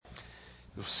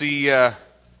You'll see the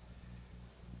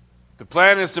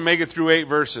plan is to make it through 8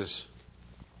 verses.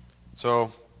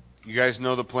 So you guys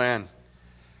know the plan.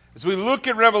 As we look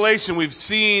at Revelation, we've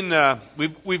seen,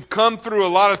 we've come through a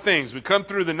lot of things. We've come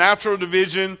through the natural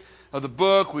division of the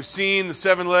book. We've seen the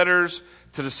 7 letters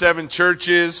to the 7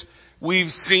 churches.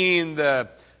 We've seen the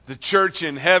church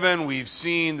in heaven. We've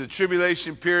seen the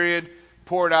tribulation period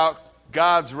poured out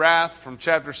God's wrath from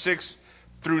chapter 6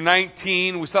 through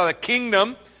 19. We saw the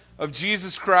kingdom of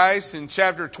Jesus Christ in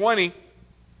chapter 20.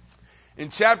 In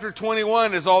chapter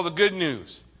 21 is all the good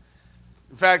news.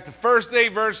 In fact, the first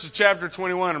 8 verses of chapter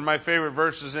 21 are my favorite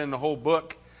verses in the whole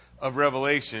book of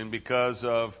Revelation because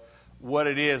of what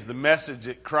it is, the message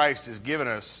that Christ has given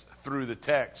us through the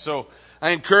text. So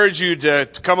I encourage you to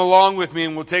come along with me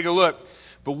and we'll take a look.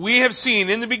 But we have seen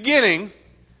in the beginning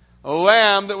a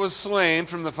lamb that was slain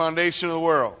from the foundation of the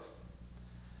world.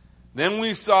 Then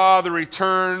we saw the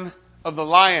return of the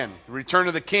lion, the return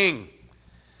of the king,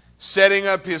 setting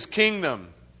up his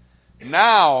kingdom.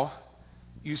 Now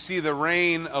you see the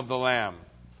reign of the lamb.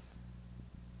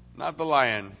 Not the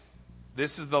lion.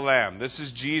 This is the lamb. This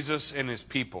is Jesus and his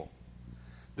people.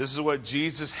 This is what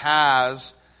Jesus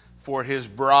has for his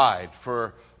bride,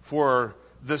 for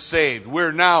the saved.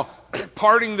 We're now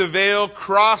parting the veil,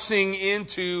 crossing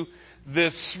into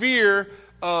the sphere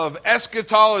of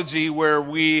eschatology where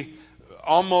we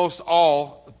almost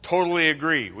all totally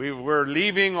agree. We're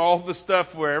leaving all the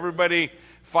stuff where everybody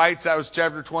fights. That was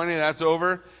chapter 20. That's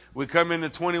over. We come into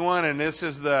 21, and this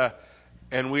is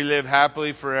and we live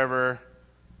happily forever.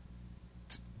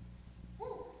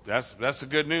 That's the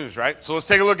good news, right? So let's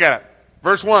take a look at it.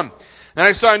 Verse 1. And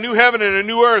I saw a new heaven and a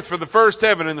new earth, for the first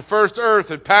heaven and the first earth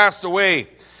had passed away,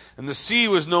 and the sea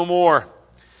was no more.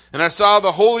 And I saw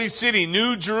the holy city,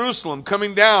 New Jerusalem,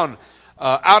 coming down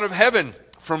out of heaven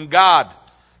from God,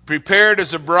 prepared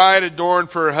as a bride adorned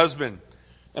for her husband.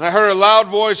 And I heard a loud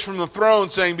voice from the throne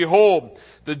saying, Behold,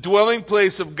 the dwelling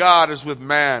place of God is with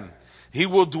man. He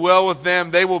will dwell with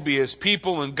them. They will be his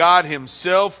people, and God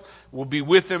himself will be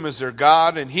with them as their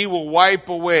God, and he will wipe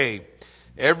away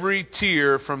every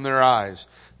tear from their eyes.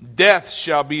 Death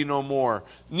shall be no more.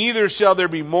 Neither shall there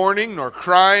be mourning, nor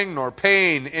crying, nor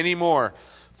pain any more,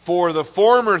 for the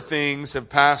former things have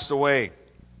passed away.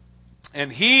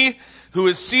 And he who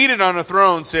is seated on the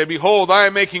throne said, Behold, I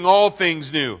am making all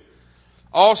things new.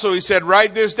 Also he said,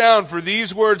 Write this down, for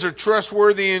these words are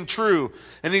trustworthy and true.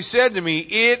 And he said to me,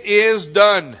 It is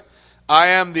done. I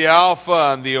am the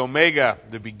Alpha and the Omega,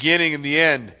 the beginning and the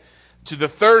end. To the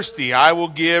thirsty I will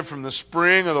give from the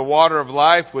spring of the water of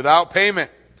life without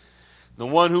payment. The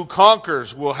one who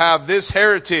conquers will have this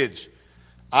heritage.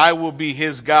 I will be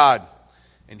his God,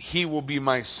 and he will be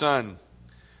my son.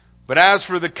 But as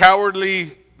for the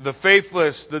cowardly, the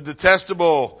faithless, the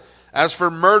detestable, as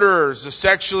for murderers, the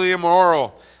sexually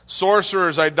immoral,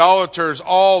 sorcerers, idolaters,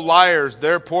 all liars,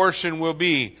 their portion will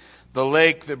be the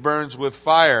lake that burns with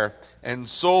fire and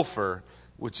sulfur,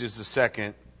 which is the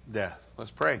second death.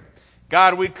 Let's pray.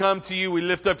 God, we come to you, we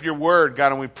lift up your word,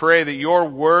 God, and we pray that your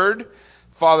word,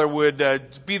 Father, would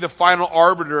be the final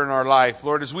arbiter in our life.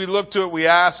 Lord, as we look to it, we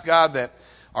ask, God, that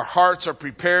our hearts are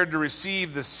prepared to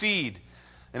receive the seed.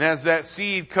 And as that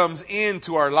seed comes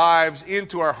into our lives,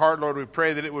 into our heart, Lord, we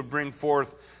pray that it would bring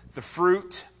forth the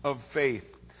fruit of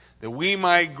faith, that we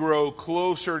might grow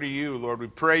closer to you, Lord. We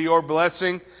pray your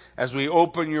blessing as we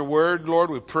open your word, Lord.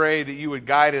 We pray that you would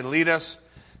guide and lead us.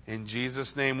 In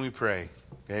Jesus' name we pray.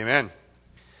 Amen.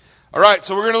 All right,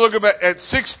 so we're going to look at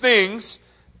 6 things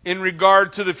in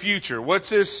regard to the future. What's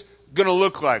this going to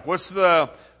look like? What's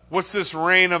this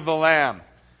reign of the Lamb?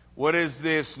 What is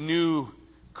this new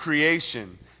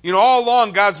creation? You know, all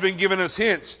along God's been giving us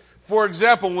hints. For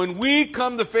example, when we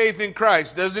come to faith in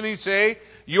Christ, doesn't he say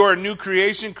you are a new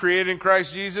creation created in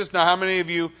Christ Jesus? Now, how many of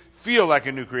you feel like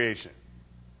a new creation?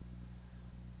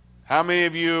 How many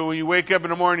of you, when you wake up in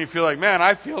the morning, you feel like, man,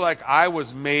 I feel like I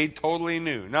was made totally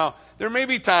new? Now, there may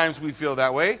be times we feel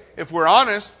that way. If we're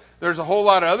honest, there's a whole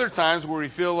lot of other times where we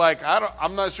feel like,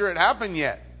 I'm not sure it happened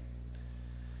yet.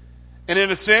 And in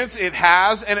a sense, it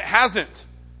has and it hasn't.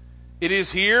 It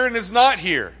is here and it's not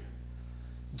here.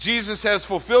 Jesus has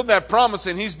fulfilled that promise,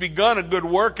 and he's begun a good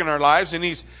work in our lives, and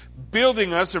he's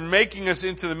building us or making us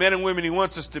into the men and women he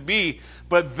wants us to be.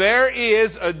 But there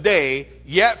is a day,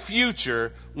 yet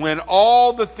future, when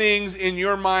all the things in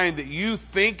your mind that you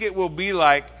think it will be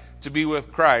like to be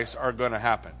with Christ are going to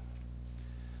happen.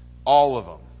 All of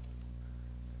them.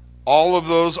 All of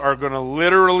those are going to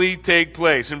literally take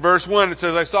place. In verse 1 it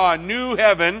says, I saw a new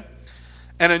heaven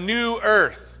and a new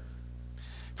earth.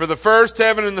 For the first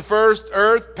heaven and the first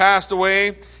earth passed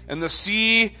away, and the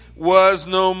sea was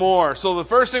no more. So the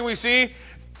first thing we see,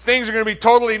 things are going to be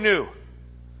totally new.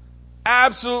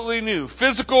 Absolutely new.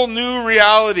 Physical new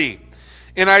reality.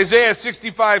 In Isaiah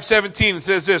 65:17 it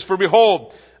says this, "For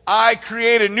behold, I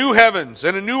create a new heavens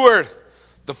and a new earth.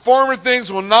 The former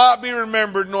things will not be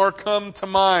remembered nor come to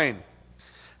mind."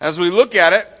 As we look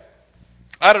at it,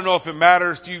 I don't know if it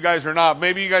matters to you guys or not.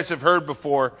 Maybe you guys have heard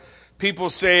before. People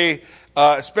say,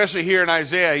 especially here in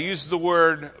Isaiah, use the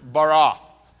word bara,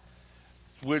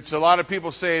 which a lot of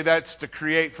people say that's to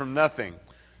create from nothing.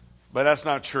 But that's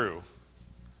not true.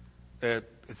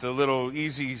 It's a little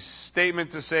easy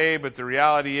statement to say, but the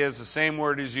reality is the same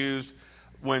word is used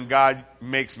when God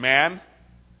makes man,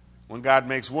 when God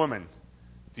makes woman.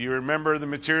 Do you remember the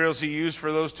materials he used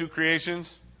for those two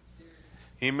creations?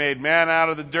 He made man out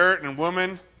of the dirt and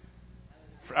woman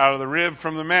out of the rib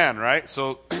from the man, right?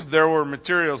 So there were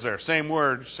materials there. Same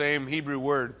word, same Hebrew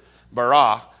word,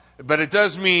 bara. But it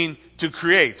does mean to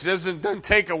create. It doesn't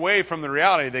take away from the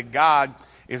reality that God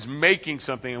is making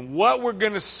something. And what we're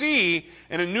going to see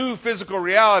in a new physical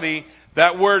reality,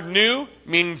 that word new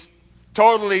means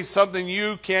totally something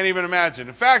you can't even imagine.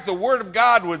 In fact, the Word of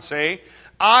God would say,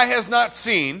 eye has not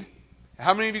seen.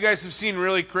 How many of you guys have seen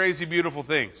really crazy, beautiful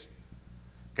things?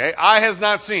 Okay, eye has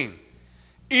not seen.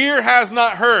 Ear has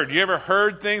not heard. You ever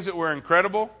heard things that were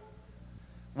incredible?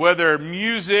 Whether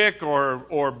music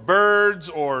or birds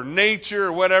or nature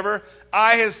or whatever.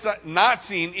 Eye has not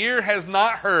seen. Ear has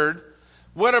not heard.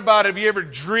 What about, have you ever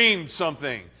dreamed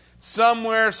something?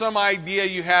 Somewhere, some idea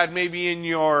you had maybe in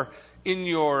your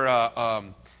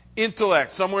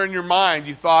intellect, somewhere in your mind,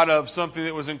 you thought of something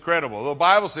that was incredible. The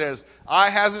Bible says, eye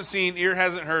hasn't seen, ear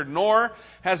hasn't heard, nor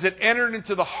has it entered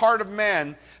into the heart of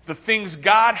man the things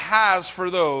God has for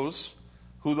those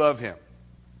who love him.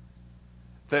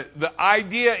 The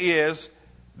idea is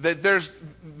that there's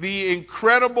the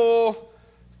incredible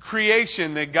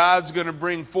creation that God's going to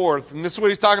bring forth. And this is what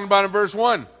he's talking about in verse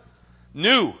 1.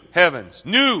 New heavens,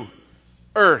 new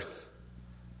earth.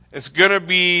 It's going to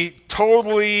be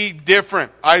totally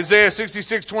different. Isaiah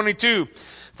 66:22.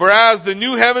 "For as the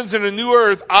new heavens and a new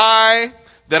earth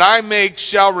that I make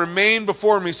shall remain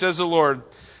before me, says the Lord,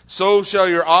 so shall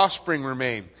your offspring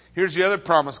remain." Here's the other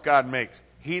promise God makes.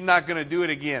 He's not going to do it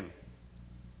again.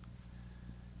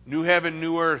 New heaven,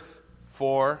 new earth,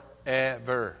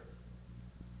 forever.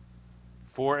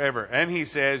 Forever. And he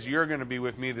says, you're going to be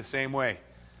with me the same way.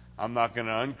 I'm not going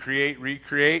to uncreate,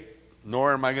 recreate,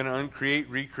 nor am I going to uncreate,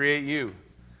 recreate you.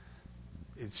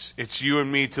 It's you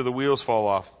and me till the wheels fall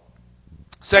off.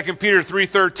 2 Peter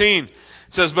 3:13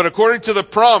 says, "But according to the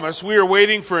promise, we are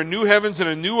waiting for a new heavens and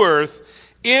a new earth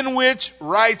in which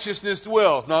righteousness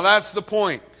dwells." Now that's the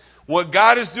point. What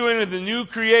God is doing in the new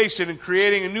creation and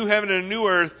creating a new heaven and a new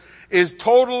earth is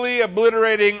totally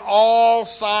obliterating all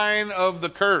sign of the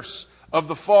curse, of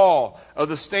the fall, of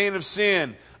the stain of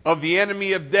sin, of the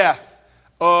enemy of death,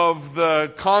 of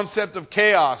the concept of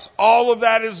chaos. All of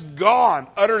that is gone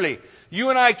utterly. You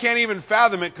and I can't even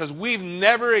fathom it because we've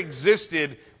never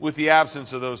existed with the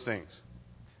absence of those things.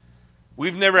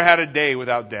 We've never had a day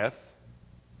without death.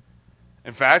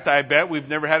 In fact, I bet we've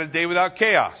never had a day without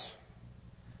chaos.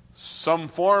 Some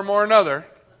form or another.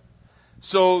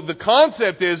 So the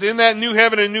concept is, in that new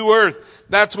heaven and new earth,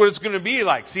 that's what it's going to be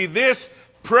like. See, this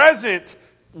present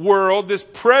world, this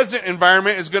present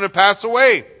environment is going to pass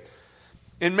away.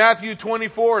 In Matthew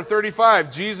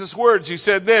 24:35, Jesus' words, he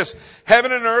said this,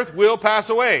 "Heaven and earth will pass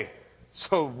away."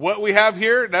 So what we have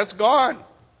here, that's gone.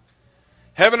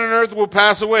 Heaven and earth will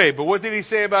pass away. But what did he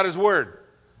say about his word?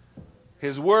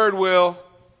 His word will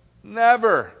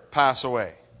never pass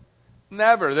away.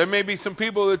 Never. There may be some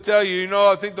people that tell you,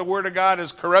 I think the word of God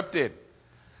is corrupted.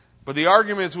 But the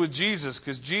argument's with Jesus,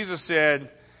 because Jesus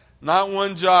said, not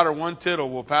one jot or one tittle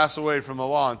will pass away from the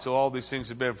law until all these things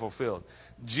have been fulfilled.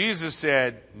 Jesus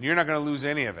said, you're not going to lose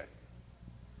any of it.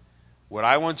 What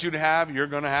I want you to have, you're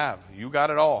going to have. You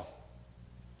got it all.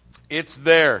 It's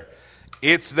there.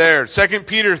 It's there. 2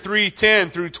 Peter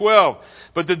 3:10 through 12.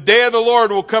 "But the day of the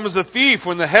Lord will come as a thief,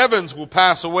 when the heavens will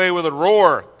pass away with a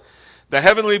roar. The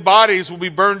heavenly bodies will be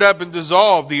burned up and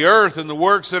dissolved. The earth and the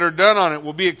works that are done on it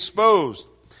will be exposed.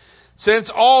 Since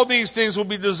all these things will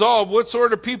be dissolved, what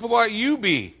sort of people ought you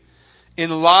be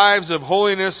in lives of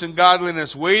holiness and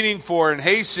godliness, waiting for and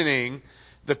hastening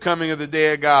the coming of the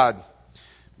day of God,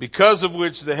 because of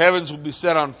which the heavens will be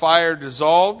set on fire,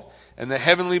 dissolved, and the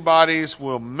heavenly bodies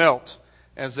will melt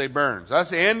as they burn." So that's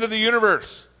the end of the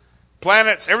universe.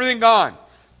 Planets, everything gone.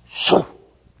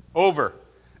 Over.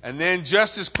 And then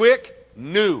just as quick,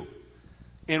 new.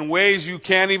 In ways you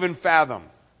can't even fathom.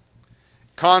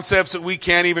 Concepts that we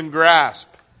can't even grasp.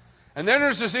 And then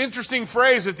there's this interesting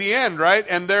phrase at the end, right?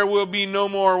 "And there will be no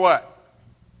more" what?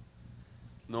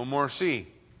 No more sea.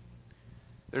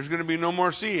 There's going to be no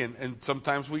more sea. And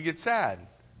sometimes we get sad.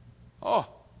 Oh,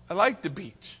 I like the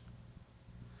beach.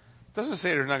 It doesn't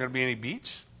say there's not going to be any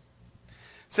beach.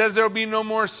 It says there will be no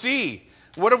more sea.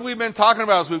 What have we been talking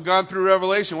about as we've gone through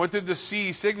Revelation? What did the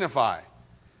sea signify?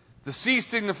 The sea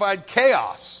signified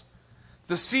chaos.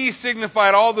 The sea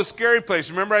signified all the scary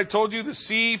places. Remember I told you the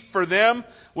sea for them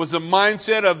was the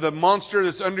mindset of the monster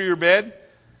that's under your bed?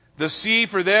 The sea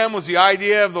for them was the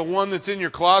idea of the one that's in your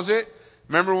closet.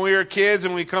 Remember when we were kids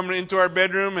and we come into our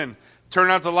bedroom and turn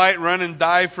out the light, run and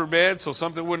dive for bed so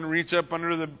something wouldn't reach up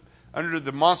under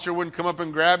the monster wouldn't come up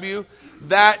and grab you?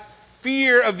 That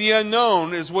fear of the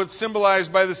unknown is what's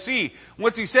symbolized by the sea.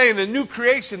 What's he saying? The new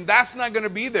creation, that's not going to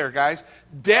be there, guys.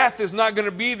 Death is not going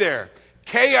to be there.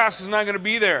 Chaos is not going to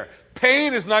be there.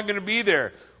 Pain is not going to be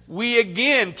there. We,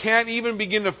 again, can't even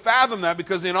begin to fathom that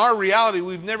because in our reality,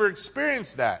 we've never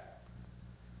experienced that.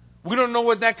 We don't know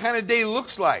what that kind of day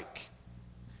looks like.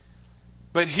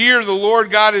 But here the Lord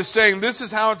God is saying, this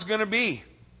is how it's going to be.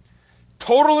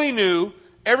 Totally new.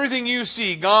 Everything you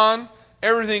see gone.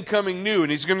 Everything coming new.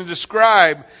 And he's going to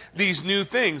describe these new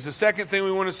things. The second thing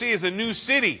we want to see is a new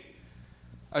city.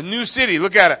 A new city.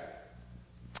 Look at it.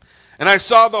 And I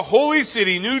saw the holy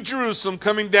city, New Jerusalem,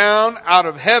 coming down out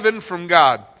of heaven from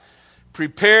God,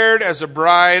 prepared as a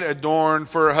bride adorned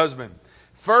for her husband.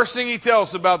 First thing he tells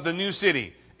us about the new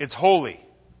city, it's holy.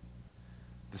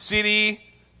 The city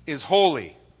is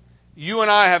holy. You and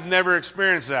I have never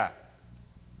experienced that.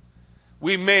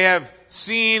 We may have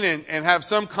seen and have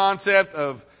some concept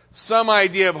of some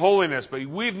idea of holiness, but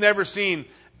we've never seen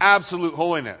absolute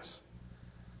holiness.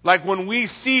 Like when we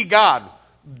see God,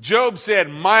 Job said,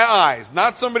 my eyes,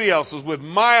 not somebody else's, with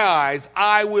my eyes,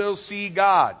 I will see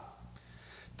God.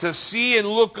 To see and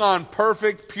look on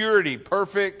perfect purity,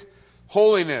 perfect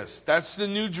holiness. That's the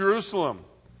New Jerusalem.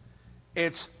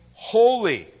 It's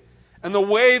holy. And the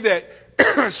way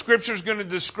that Scripture is going to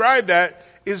describe that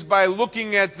is by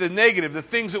looking at the negative, the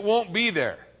things that won't be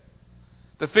there.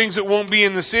 The things that won't be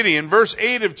in the city. In verse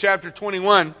 8 of chapter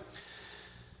 21,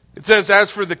 it says, as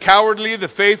for the cowardly, the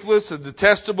faithless, the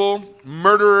detestable,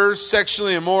 murderers,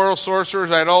 sexually immoral,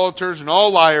 sorcerers, idolaters, and all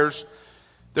liars,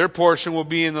 their portion will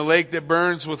be in the lake that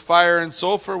burns with fire and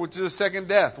sulfur, which is a second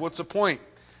death. What's the point?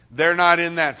 They're not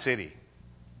in that city.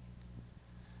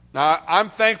 Now, I'm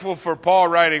thankful for Paul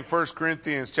writing 1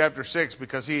 Corinthians chapter 6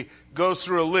 because he goes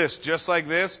through a list just like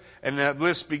this, and that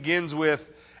list begins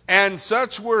with, and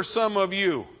such were some of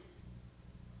you.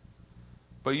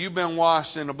 But you've been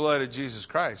washed in the blood of Jesus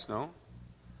Christ, no?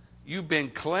 You've been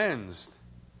cleansed.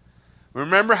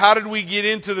 Remember, how did we get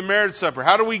into the marriage supper?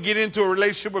 How do we get into a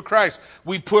relationship with Christ?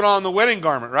 We put on the wedding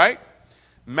garment, right?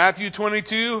 Matthew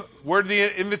 22, where did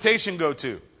the invitation go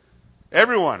to?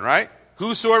 Everyone, right?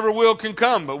 Whosoever will can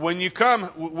come. But when you come,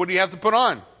 what do you have to put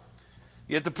on?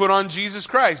 You have to put on Jesus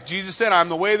Christ. Jesus said, I'm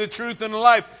the way, the truth, and the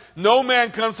life. No man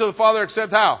comes to the Father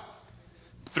except how?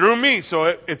 Through me.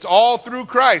 So it's all through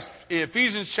Christ.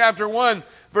 Ephesians chapter 1,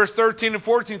 verse 13 and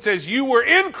 14 says, you were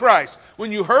in Christ.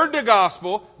 When you heard the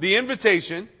gospel, the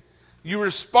invitation, you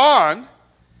respond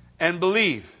and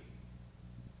believe.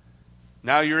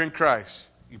 Now you're in Christ.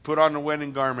 You put on the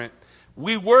wedding garment.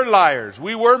 We were liars.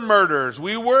 We were murderers.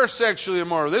 We were sexually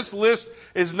immoral. This list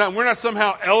is not, we're not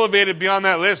somehow elevated beyond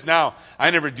that list. Now,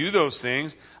 I never do those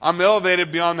things. I'm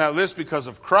elevated beyond that list because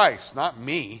of Christ, not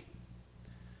me.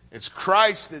 It's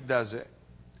Christ that does it.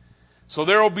 So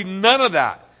there will be none of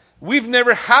that. We've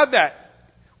never had that.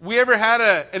 We ever had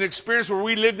an experience where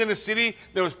we lived in a city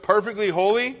that was perfectly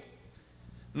holy?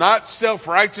 Not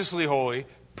self-righteously holy,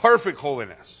 perfect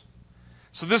holiness.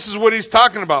 So this is what he's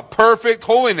talking about, perfect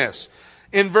holiness.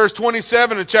 In verse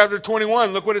 27 of chapter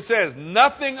 21, look what it says.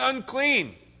 Nothing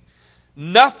unclean,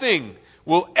 nothing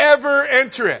will ever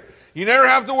enter it. You never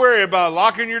have to worry about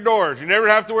locking your doors. You never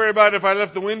have to worry about if I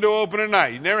left the window open at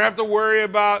night. You never have to worry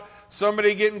about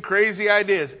somebody getting crazy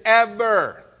ideas.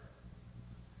 Ever.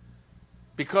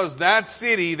 Because that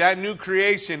city, that new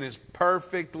creation is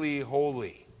perfectly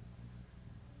holy.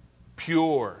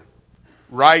 Pure.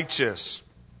 Righteous.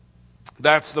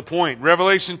 That's the point.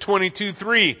 Revelation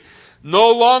 22:3.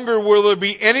 No longer will there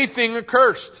be anything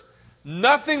accursed.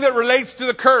 Nothing that relates to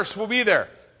the curse will be there.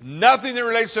 Nothing that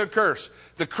relates to a curse.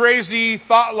 The crazy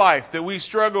thought life that we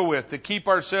struggle with to keep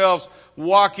ourselves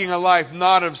walking a life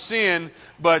not of sin,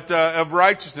 but of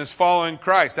righteousness, following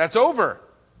Christ. That's over.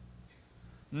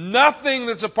 Nothing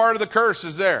that's a part of the curse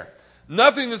is there.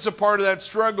 Nothing that's a part of that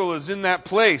struggle is in that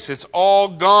place. It's all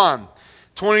gone.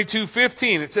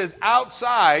 22:15, it says,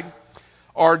 outside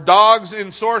are dogs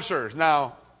and sorcerers.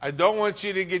 Now, I don't want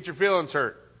you to get your feelings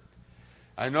hurt.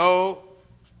 I know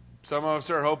some of us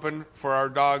are hoping for our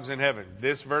dogs in heaven.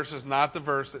 This verse is not the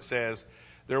verse that says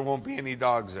there won't be any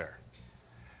dogs there.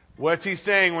 What's he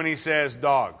saying when he says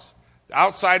dogs?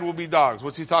 Outside will be dogs.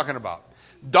 What's he talking about?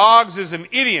 Dogs is an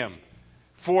idiom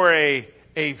for a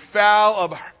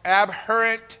foul,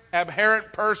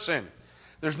 abhorrent person.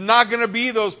 There's not going to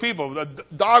be those people. The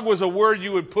dog was a word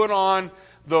you would put on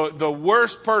the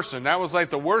worst person. That was like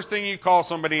the worst thing you call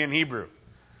somebody in Hebrew.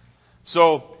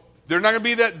 So they're not going to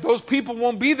be that. Those people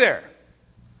won't be there.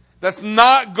 That's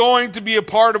not going to be a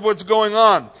part of what's going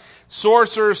on.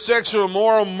 Sorcerers, sexual,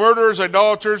 immoral, murderers,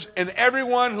 idolaters, and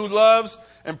everyone who loves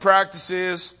and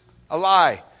practices a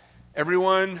lie.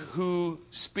 Everyone who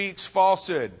speaks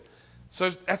falsehood. So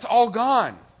that's all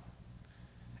gone.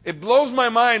 It blows my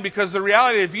mind because the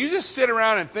reality, if you just sit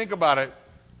around and think about it,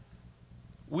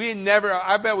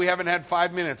 I bet we haven't had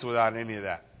 5 minutes without any of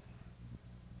that.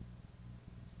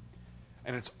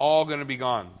 And it's all going to be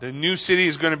gone. The new city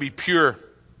is going to be pure.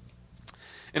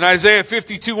 In Isaiah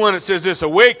 52:1 it says this,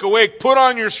 "Awake, awake, put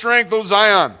on your strength, O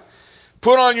Zion.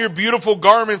 Put on your beautiful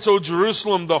garments, O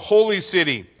Jerusalem, the holy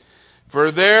city.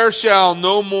 For there shall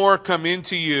no more come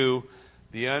into you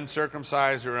the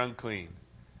uncircumcised or unclean."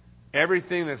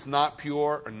 Everything that's not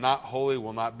pure or not holy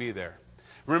will not be there.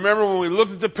 Remember when we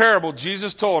looked at the parable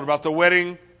Jesus told about the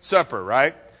wedding supper,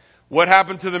 right? What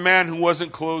happened to the man who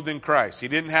wasn't clothed in Christ? He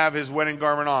didn't have his wedding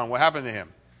garment on. What happened to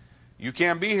him? You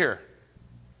can't be here.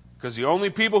 Because the only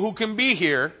people who can be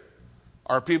here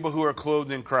are people who are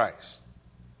clothed in Christ.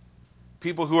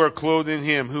 People who are clothed in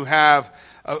Him, who have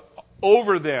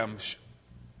over them,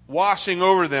 washing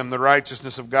over them the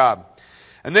righteousness of God.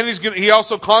 And then he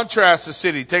also contrasts the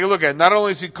city. Take a look at it. Not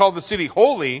only is he called the city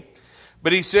holy,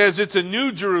 but he says it's a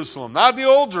new Jerusalem, not the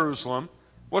old Jerusalem.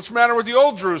 What's the matter with the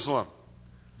old Jerusalem?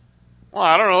 Well,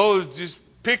 I don't know. Just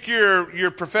pick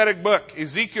your prophetic book.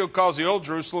 Ezekiel calls the old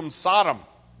Jerusalem Sodom.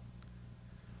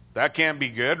 That can't be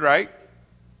good, right?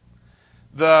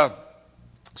 The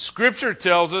Scripture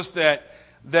tells us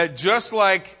that just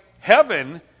like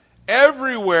heaven,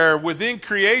 everywhere within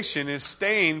creation is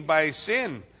stained by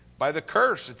sin, by the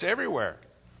curse. It's everywhere.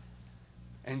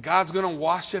 And God's going to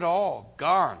wash it all.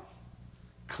 Gone.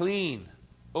 Clean.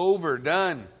 Over.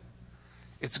 Done.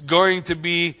 It's going to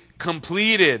be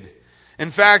completed.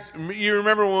 In fact, you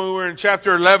remember when we were in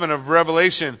chapter 11 of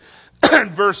Revelation,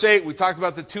 verse 8, we talked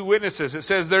about the two witnesses. It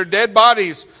says, "Their dead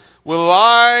bodies will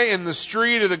lie in the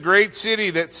street of the great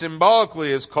city that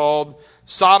symbolically is called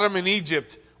Sodom and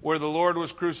Egypt, where the Lord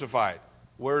was crucified."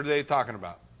 Where are they talking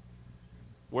about?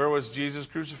 Where was Jesus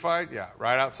crucified? Yeah,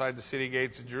 right outside the city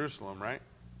gates of Jerusalem, right?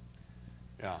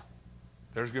 Yeah.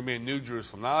 There's going to be a new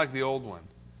Jerusalem, not like the old one.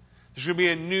 There's going to be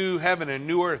a new heaven and a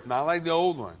new earth, not like the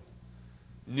old one.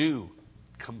 New.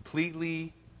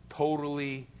 Completely,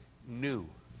 totally new.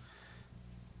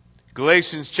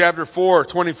 Galatians chapter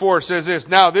 4:24 says this,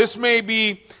 "Now this may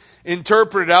be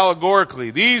interpreted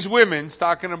allegorically. These women," it's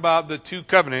talking about the two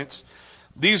covenants,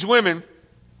 "these women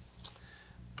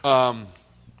are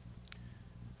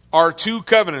two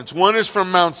covenants. One is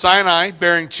from Mount Sinai,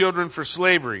 bearing children for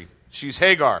slavery." She's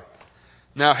Hagar.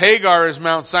 Now Hagar is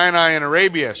Mount Sinai in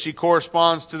Arabia. She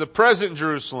corresponds to the present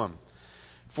Jerusalem,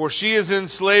 for she is in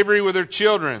slavery with her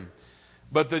children.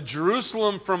 But the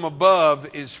Jerusalem from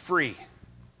above is free.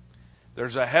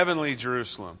 There's a heavenly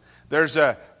Jerusalem. There's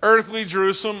a earthly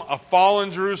Jerusalem, a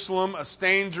fallen Jerusalem, a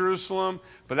stained Jerusalem,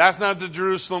 but that's not the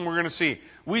Jerusalem we're going to see.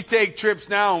 We take trips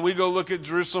now and we go look at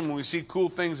Jerusalem and we see cool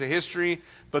things of history,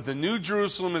 but the new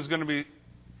Jerusalem is going to be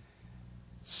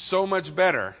so much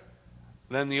better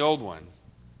than the old one.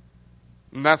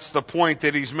 And that's the point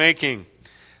that he's making.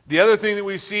 The other thing that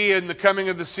we see in the coming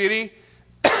of the city,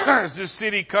 as this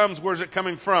city comes, where's it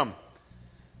coming from?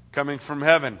 Coming from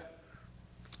heaven.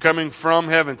 Coming from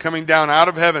heaven, coming down out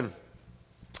of heaven.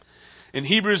 In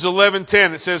Hebrews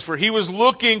 11:10 it says, "For he was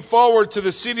looking forward to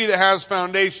the city that has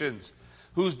foundations,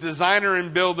 whose designer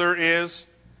and builder is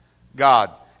God."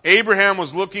 Abraham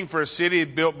was looking for a city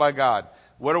built by God.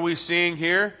 What are we seeing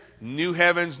here? New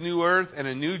heavens, new earth, and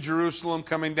a new Jerusalem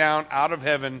coming down out of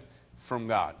heaven from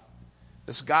God.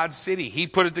 This is God's city. He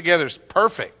put it together. It's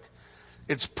perfect.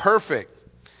 It's perfect.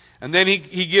 And then he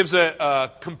gives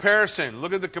a comparison.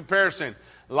 Look at the comparison.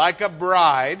 Like a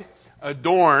bride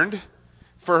adorned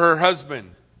for her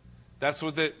husband.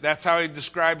 That's how he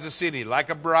describes the city. Like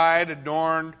a bride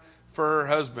adorned for her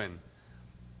husband.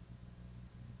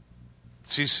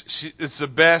 It's the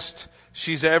best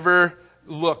she's ever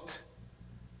looked.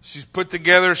 She's put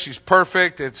together. She's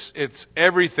perfect. It's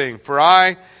everything. For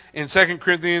I, in 2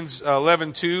 Corinthians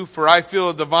 11:2, "For I feel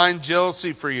a divine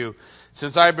jealousy for you,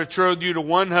 since I betrothed you to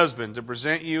one husband, to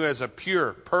present you as a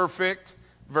pure, perfect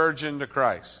virgin to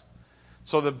Christ."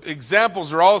 So the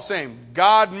examples are all the same.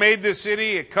 God made this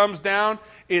city. It comes down.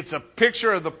 It's a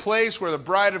picture of the place where the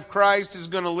bride of Christ is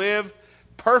going to live.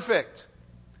 Perfect.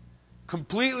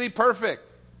 Completely perfect.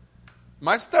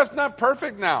 My stuff's not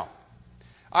perfect now.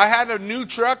 I had a new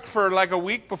truck for like a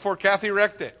week before Kathy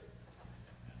wrecked it.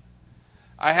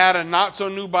 I had a not so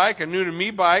new bike, a new to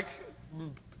me bike.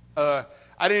 I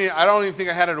don't even think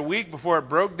I had it a week before it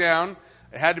broke down.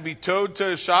 It had to be towed to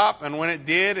a shop, and when it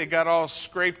did, it got all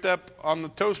scraped up on the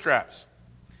toe straps.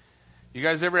 You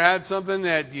guys ever had something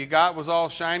that you got was all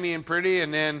shiny and pretty,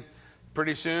 and then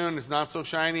pretty soon it's not so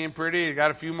shiny and pretty? You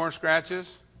got a few more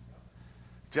scratches?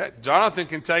 Jonathan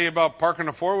can tell you about parking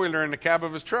a four-wheeler in the cab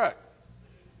of his truck.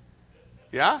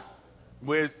 Yeah?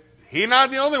 He's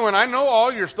not the only one. I know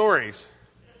all your stories.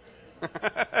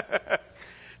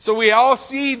 So we all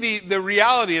see the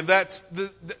reality of that.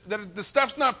 The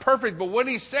stuff's not perfect, but what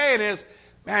he's saying is,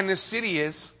 man, this city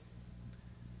is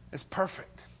perfect.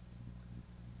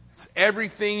 It's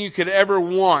everything you could ever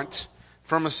want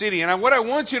from a city. And what I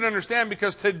want you to understand,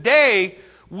 because today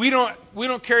we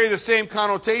don't carry the same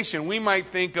connotation. We might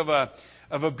think of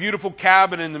a beautiful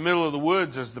cabin in the middle of the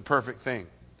woods as the perfect thing.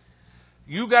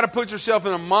 You got to put yourself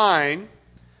in the mind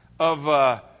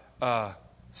of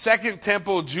Second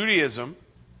Temple Judaism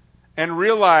and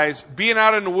realize being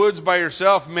out in the woods by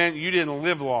yourself meant you didn't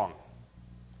live long.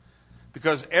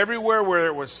 Because everywhere where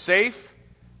it was safe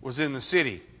was in the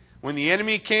city. When the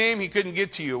enemy came, he couldn't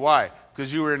get to you. Why?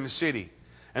 Because you were in the city.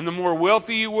 And the more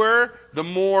wealthy you were,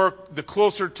 the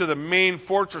closer to the main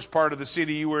fortress part of the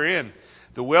city you were in.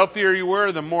 The wealthier you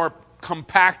were, the more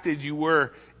compacted you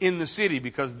were in the city,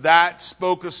 because that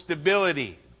spoke of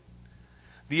stability.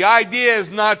 The idea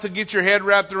is not to get your head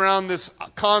wrapped around this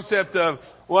concept of,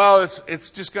 well,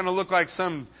 it's just going to look like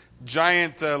some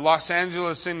giant Los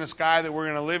Angeles in the sky that we're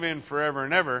going to live in forever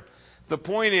and ever. The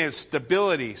point is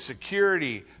stability,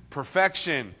 security,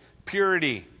 perfection,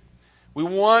 purity. We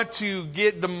want to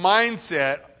get the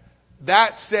mindset,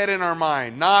 that set in our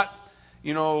mind. Not,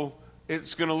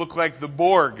 it's going to look like the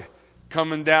Borg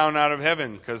coming down out of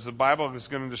heaven, because the Bible is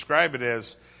going to describe it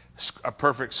as a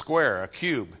perfect square, a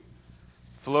cube,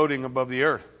 floating above the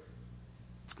earth.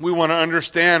 We want to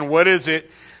understand what is it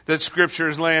that Scripture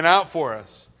is laying out for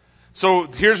us. So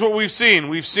here's what we've seen.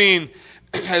 We've seen,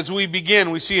 as we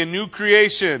begin, we see a new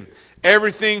creation,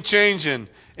 everything changing.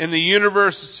 In the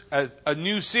universe, a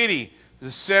new city,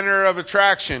 the center of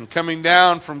attraction coming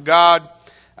down from God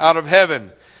out of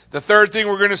heaven. The third thing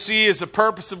we're going to see is the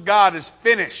purpose of God is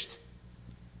finished.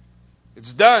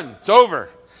 It's done. It's over.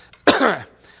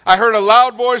 I heard a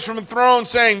loud voice from the throne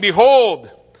saying,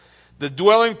 "Behold, the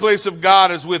dwelling place of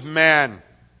God is with man,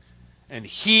 and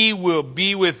he will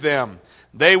be with them.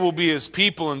 They will be his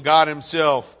people, and God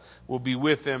himself will be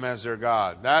with them as their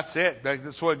God." That's it.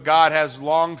 That's what God has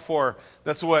longed for.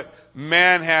 That's what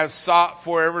man has sought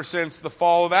for ever since the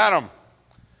fall of Adam.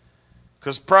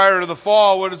 Because prior to the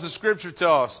fall, what does the Scripture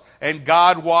tell us? And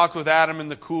God walked with Adam in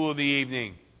the cool of the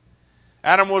evening.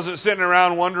 Adam wasn't sitting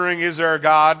around wondering, is there a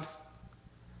God?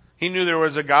 He knew there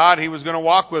was a God. He was going to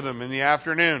walk with him in the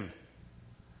afternoon.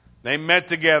 They met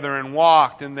together and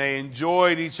walked, and they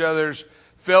enjoyed each other's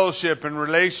fellowship and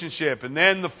relationship. And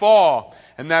then the fall,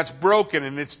 and that's broken,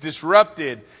 and it's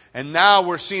disrupted. And now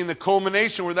we're seeing the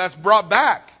culmination where that's brought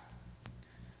back.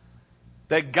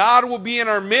 That God will be in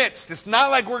our midst. It's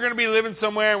not like we're going to be living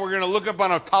somewhere and we're going to look up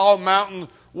on a tall mountain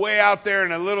way out there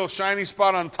in a little shiny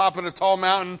spot on top of a tall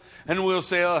mountain, and we'll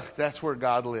say, oh, that's where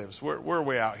God lives. We're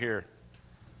way out here.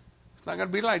 It's not going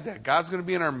to be like that. God's going to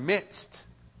be in our midst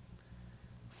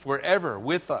forever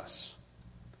with us.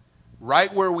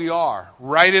 Right where we are.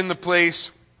 Right in the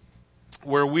place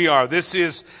where we are. This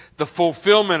is the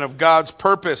fulfillment of God's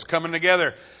purpose coming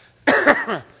together.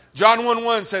 John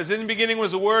 1:1 says, in the beginning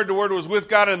was the Word was with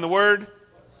God, and the Word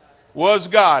was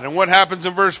God. And what happens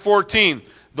in verse 14?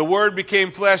 The Word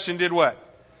became flesh and did what?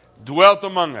 Dwelt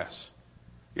among us.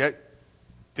 Yeah.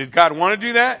 Did God want to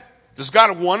do that? Does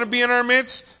God want to be in our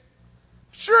midst?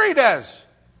 Sure He does.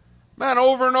 Man,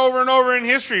 over and over and over in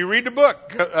history, read the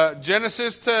book,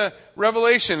 Genesis to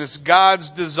Revelation. It's God's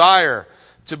desire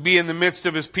to be in the midst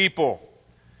of His people.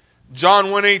 John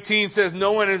 1:18 says,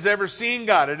 no one has ever seen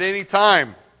God at any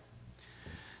time.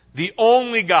 The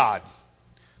only God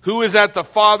who is at the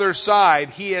Father's side,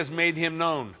 He has made Him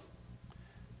known.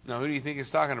 Now, who do you think He's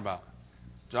talking about?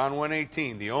 John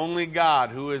 1:18, the only God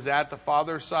who is at the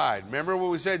Father's side. Remember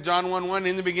what we said, John 1:1,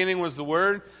 in the beginning was the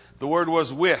Word. The Word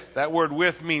was with. That word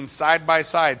with means side by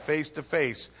side, face to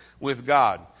face with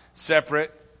God.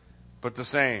 Separate, but the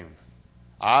same.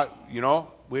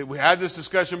 We had this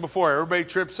discussion before. Everybody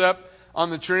trips up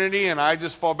on the Trinity, and I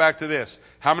just fall back to this.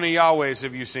 How many Yahwehs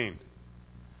have you seen?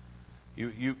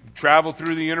 You travel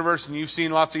through the universe and you've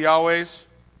seen lots of Yahwehs?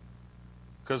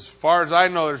 Because as far as I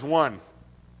know, there's one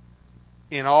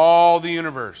in all the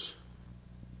universe.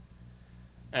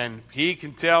 And he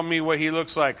can tell me what he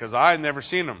looks like because I've never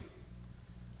seen him.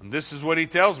 And this is what he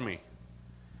tells me.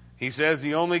 He says,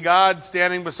 the only God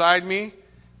standing beside me,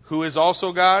 who is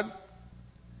also God,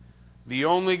 the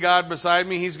only God beside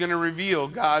me, he's going to reveal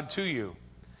God to you.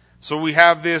 So we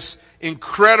have this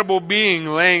incredible being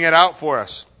laying it out for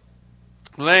us.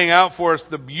 Laying out for us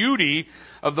the beauty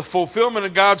of the fulfillment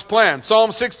of God's plan.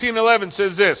 Psalm 16:11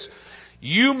 says this,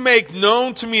 you make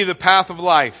known to me the path of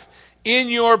life. In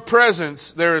your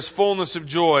presence there is fullness of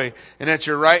joy, and at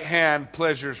your right hand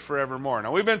pleasures forevermore.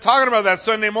 Now we've been talking about that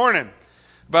Sunday morning.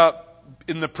 About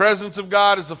in the presence of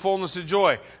God is the fullness of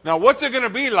joy. Now what's it going to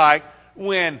be like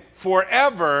when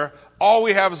forever all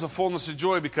we have is the fullness of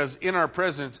joy? Because in our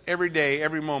presence, every day,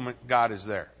 every moment, God is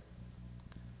there.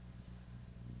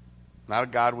 Not a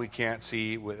God we can't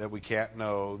see, that we can't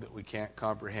know, that we can't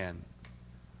comprehend.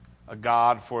 A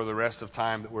God for the rest of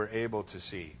time that we're able to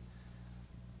see.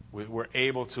 We're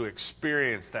able to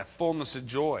experience that fullness of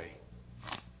joy.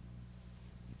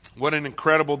 What an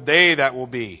incredible day that will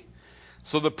be.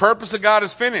 So the purpose of God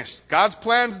is finished. God's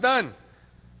plan's done.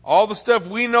 All the stuff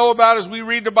we know about as we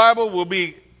read the Bible will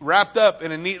be wrapped up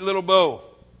in a neat little bow.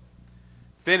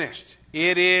 Finished.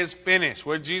 It is finished.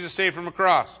 What did Jesus say from the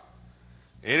cross?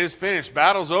 It is finished.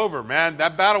 Battle's over, man.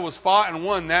 That battle was fought and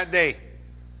won that day.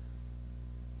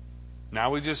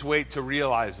 Now we just wait to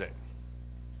realize it.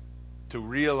 To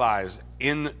realize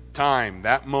in time,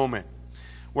 that moment.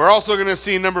 We're also going to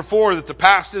see, number 4, that the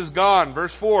past is gone.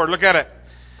 Verse 4, look at it.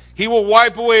 He will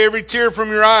wipe away every tear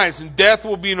from your eyes, and death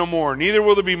will be no more. Neither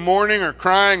will there be mourning or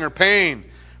crying or pain,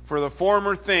 for the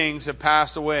former things have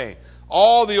passed away.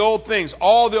 All the old things,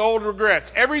 all the old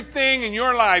regrets, everything in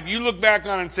your life you look back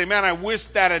on and say, man, I wish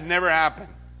that had never happened.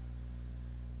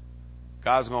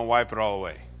 God's going to wipe it all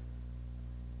away.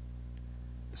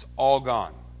 It's all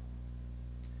gone.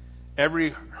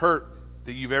 Every hurt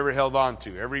that you've ever held on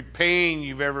to, every pain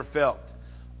you've ever felt,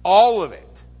 all of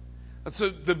it. So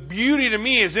the beauty to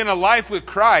me is in a life with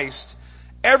Christ,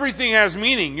 everything has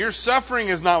meaning. Your suffering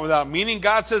is not without meaning.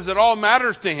 God says it all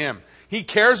matters to him. He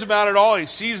cares about it all. He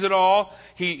sees it all.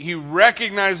 He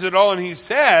recognizes it all. And he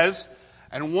says,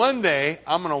 and one day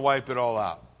I'm going to wipe it all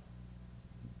out.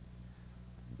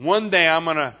 One day I'm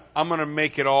going to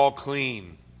make it all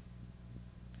clean.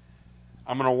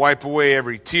 I'm going to wipe away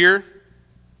every tear.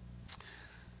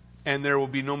 And there will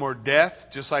be no more death,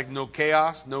 just like no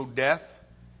chaos, no death.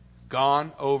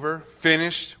 Gone, over,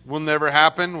 finished, will never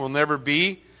happen, will never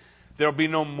be. There'll be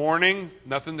no mourning,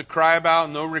 nothing to cry about,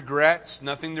 no regrets,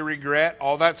 nothing to regret,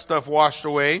 all that stuff washed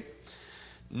away.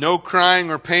 No crying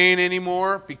or pain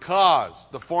anymore because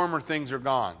the former things are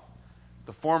gone.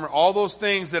 All those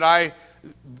things that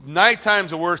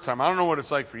nighttime's the worst time. I don't know what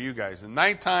it's like for you guys. In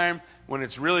nighttime, when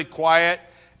it's really quiet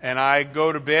and I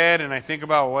go to bed and I think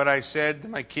about what I said to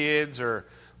my kids or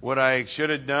what I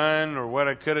should have done or what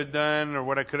I could have done or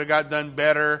what I could have got done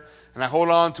better. And I hold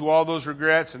on to all those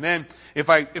regrets. And then if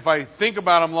I think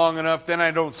about them long enough, then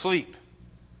I don't sleep.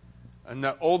 And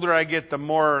the older I get, the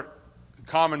more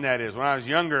common that is. When I was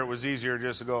younger, it was easier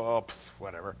just to go,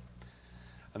 whatever.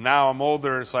 And now I'm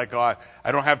older, it's like, I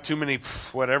don't have too many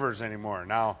whatevers anymore.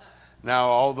 Now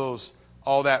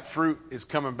all that fruit is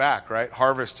coming back, right?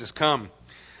 Harvest has come.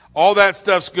 All that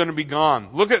stuff's going to be gone.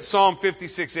 Look at Psalm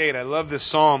 56:8. I love this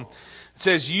psalm. It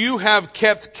says, you have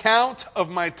kept count of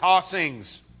my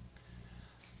tossings.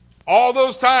 All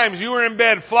those times you were in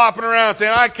bed flopping around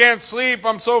saying, I can't sleep,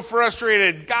 I'm so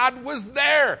frustrated. God was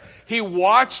there. He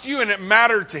watched you and it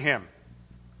mattered to him.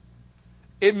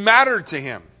 It mattered to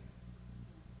him.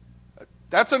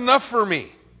 That's enough for me.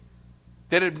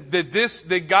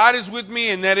 That God is with me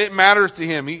and that it matters to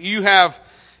him. You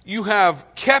have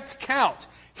kept count.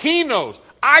 He knows.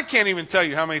 I can't even tell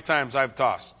you how many times I've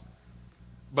tossed.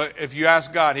 But if you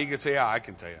ask God, he could say, I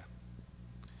can tell you.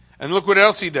 And look what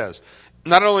else he does.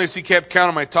 Not only has he kept count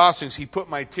of my tossings, he put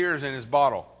my tears in his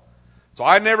bottle. So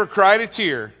I never cried a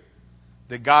tear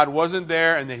that God wasn't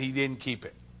there and that he didn't keep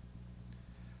it.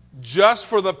 Just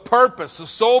for the purpose, the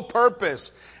sole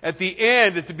purpose, at the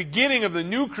end, at the beginning of the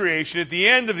new creation, at the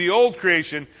end of the old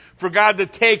creation, for God to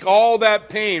take all that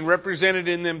pain represented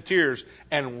in them tears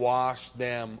and wash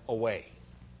them away.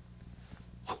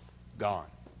 Gone.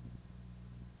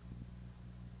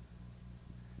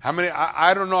 How many,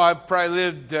 I don't know, I've probably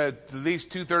lived at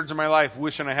least 2/3 of my life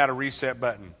wishing I had a reset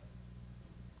button.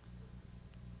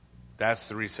 That's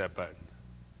the reset button.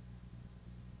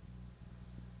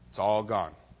 It's all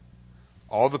gone.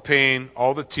 All the pain,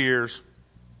 all the tears.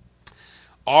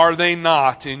 Are they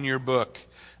not in your book?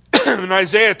 In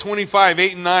Isaiah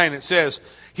 25:8 and 9 it says,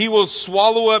 He will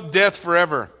swallow up death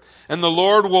forever. And the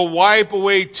Lord will wipe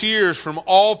away tears from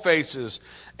all faces.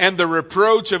 And the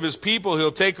reproach of his people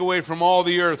he'll take away from all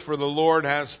the earth, for the Lord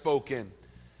has spoken.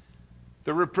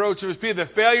 The reproach of his people, the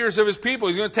failures of his people,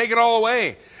 he's going to take it all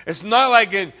away. It's not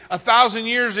like in 1,000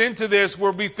 years into this,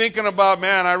 we'll be thinking about,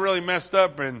 man, I really messed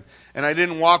up and I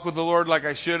didn't walk with the Lord like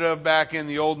I should have back in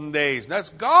the olden days. That's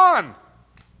gone.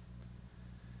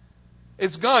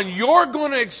 It's gone. You're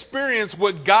going to experience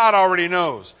what God already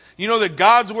knows. You know that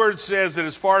God's word says that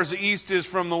as far as the east is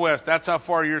from the west, that's how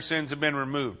far your sins have been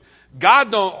removed.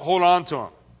 God don't hold on to them.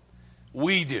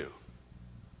 We do.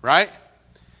 Right?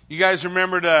 You guys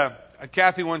remembered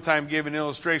Kathy one time gave an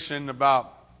illustration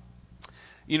about,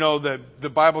 you know, the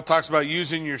Bible talks about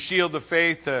using your shield of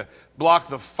faith to block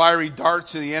the fiery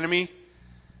darts of the enemy.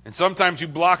 And sometimes you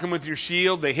block them with your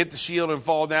shield. They hit the shield and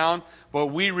fall down. But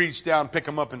we reach down, pick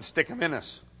them up, and stick them in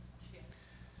us.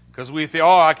 Because we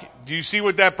think, do you see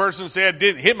what that person said?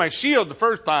 Didn't hit my shield the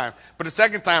first time, but the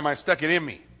second time I stuck it in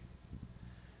me.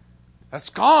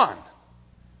 That's gone.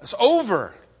 That's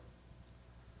over.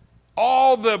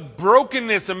 All the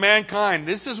brokenness of mankind.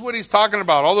 This is what he's talking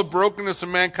about. All the brokenness of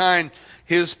mankind,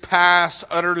 his past,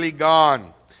 utterly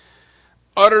gone.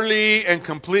 Utterly and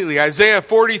completely. Isaiah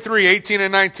 43, 18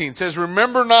 and 19 says,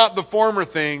 remember not the former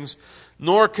things,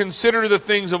 nor consider the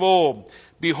things of old.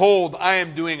 Behold, I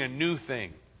am doing a new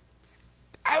thing.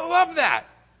 I love that.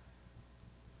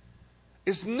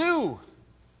 It's new.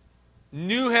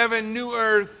 New heaven, new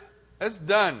earth. That's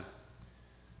done.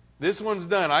 This one's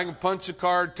done. I can punch a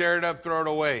card, tear it up, throw it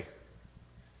away.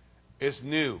 It's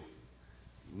new.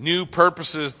 New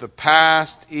purposes. The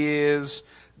past is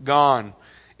gone.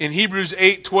 In Hebrews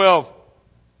 8:12,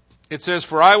 it says,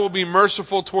 for I will be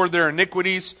merciful toward their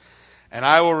iniquities, and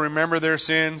I will remember their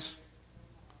sins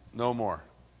no more.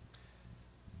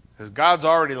 Because God's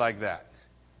already like that.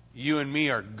 You and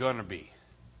me are going to be.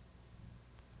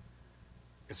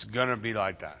 It's going to be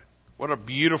like that. What a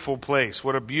beautiful place.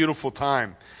 What a beautiful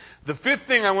time. The fifth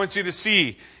thing I want you to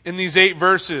see in these 8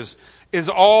 verses is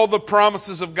all the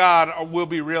promises of God will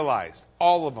be realized.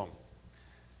 All of them.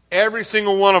 Every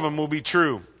single one of them will be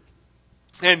true.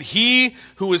 And he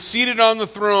who is seated on the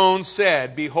throne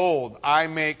said, behold, I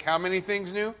make how many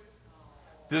things new?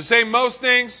 Does it say most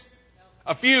things?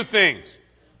 A few things.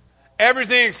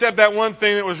 Everything except that one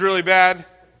thing that was really bad?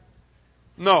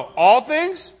 No. All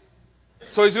things?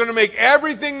 So he's going to make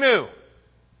everything new.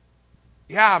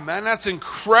 Yeah, man, that's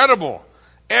incredible.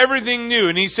 Everything new.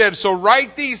 And he said, so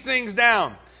write these things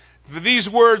down. For these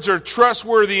words are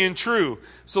trustworthy and true.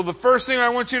 So the first thing I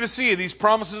want you to see are these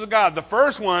promises of God. The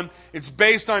first one, it's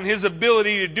based on his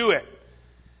ability to do it.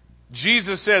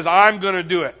 Jesus says, I'm going to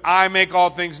do it. I make all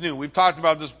things new. We've talked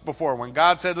about this before. When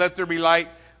God said, let there be light,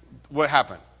 what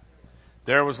happened?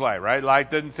 There was light, right? Light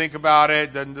doesn't think about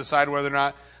it, doesn't decide whether or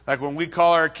not. Like when we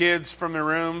call our kids from their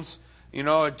rooms, you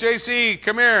know, JC,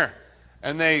 come here.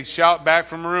 And they shout back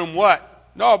from the room, what?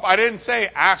 Nope, I didn't say,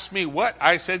 ask me what.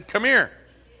 I said, come here.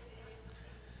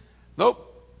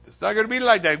 Nope, it's not going to be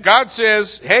like that. God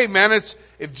says, hey, man,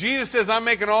 if Jesus says I'm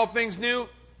making all things new,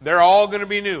 they're all going to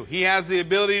be new. He has the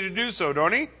ability to do so,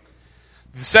 don't he?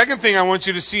 The second thing I want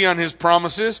you to see on his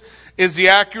promises is the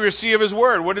accuracy of his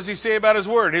word. What does he say about his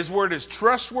word? His word is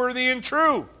trustworthy and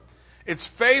true. It's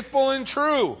faithful and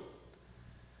true.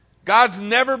 God's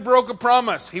never broke a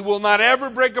promise. He will not ever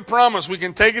break a promise. We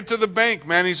can take it to the bank,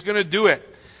 man. He's going to do it.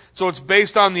 So it's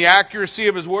based on the accuracy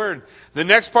of his word. The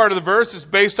next part of the verse is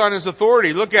based on his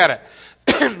authority. Look at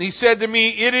it. He said to me,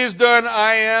 it is done.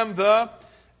 I am the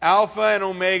Alpha and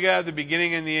Omega, the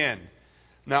beginning and the end.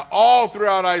 Now, all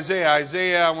throughout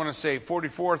Isaiah, I want to say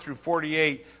 44 through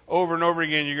 48, over and over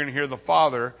again, you're going to hear the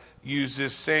Father use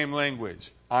this same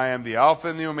language. I am the Alpha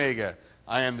and the Omega.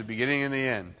 I am the beginning and the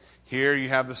end. Here you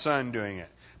have the Son doing it.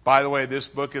 By the way, this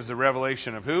book is the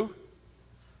revelation of who?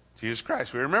 Jesus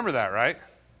Christ. We remember that, right?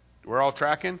 We're all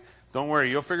tracking. Don't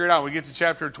worry, you'll figure it out. When we get to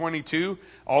chapter 22,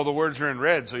 all the words are in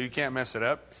red, so you can't mess it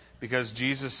up. Because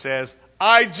Jesus says,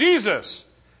 I, Jesus,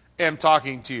 am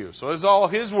talking to you. So it's all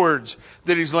his words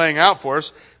that he's laying out for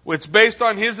us. It's based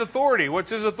on his authority.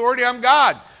 What's his authority? I'm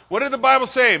God. What did the Bible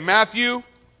say? Matthew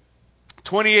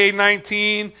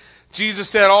 28:19. Jesus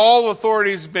said, all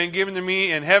authority has been given to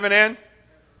me in heaven and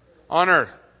on earth.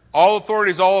 All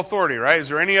authority is all authority, right? Is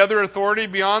there any other authority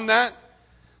beyond that?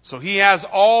 So he has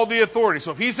all the authority.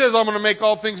 So if he says, I'm going to make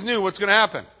all things new, what's going to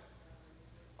happen?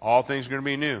 All things are going to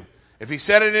be new. If he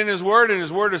said it in his word and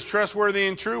his word is trustworthy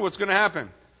and true, what's going to happen?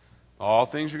 All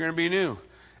things are going to be new.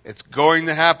 It's going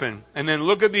to happen. And then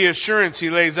look at the assurance he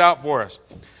lays out for us.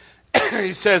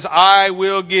 He says, I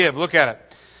will give. Look at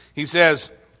it. He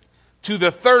says, To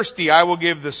the thirsty I will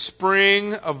give the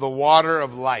spring of the water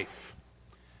of life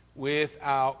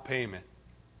without payment.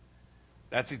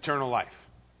 That's eternal life.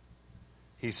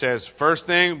 He says, first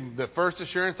thing, the first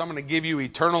assurance, I'm going to give you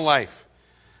eternal life.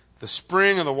 The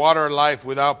spring of the water of life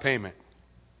without payment.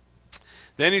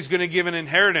 Then he's going to give an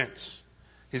inheritance.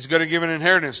 He's going to give an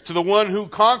inheritance. To the one who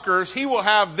conquers, he will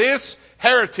have this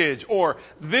heritage or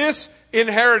this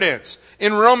inheritance.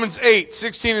 In Romans 8,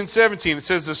 16 and 17, it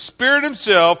says, the Spirit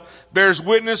himself bears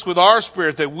witness with our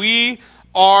spirit that we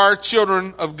are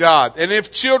children of God. And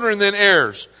if children, then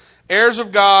heirs. Heirs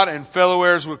of God and fellow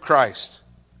heirs with Christ.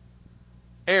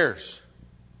 Heirs.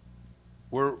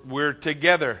 We're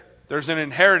together. There's an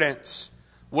inheritance.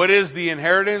 What is the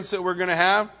inheritance that we're going to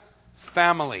have?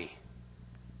 Family.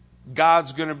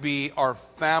 God's going to be our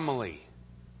family.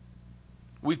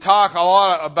 We talk a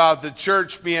lot about the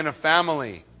church being a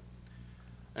family.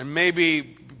 And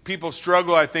maybe people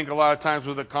struggle, I think, a lot of times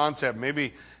with the concept.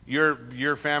 Maybe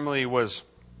your family was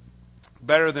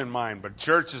better than mine. But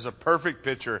church is a perfect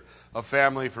picture of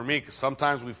family for me. Because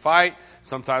sometimes we fight.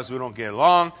 Sometimes we don't get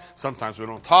along. Sometimes we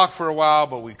don't talk for a while.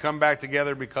 But we come back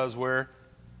together because we're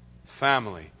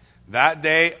family. That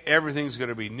day, everything's going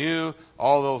to be new.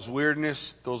 All those weird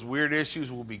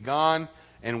issues will be gone.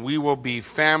 And we will be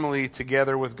family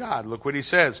together with God. Look what he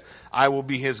says. I will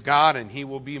be his God and he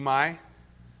will be my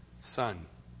son.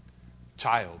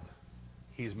 Child.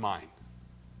 He's mine.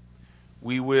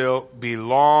 We will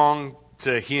belong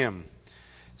to him.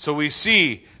 So we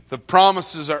see the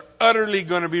promises are utterly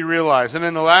going to be realized. And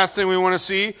then the last thing we want to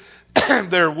see,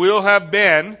 there will have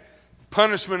been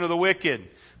punishment of the wicked.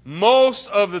 Most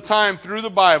of the time through the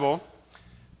Bible,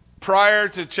 prior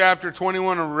to chapter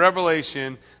 21 of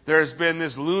Revelation, there has been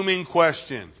this looming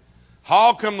question.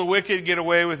 How come the wicked get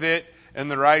away with it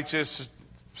and the righteous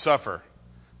suffer?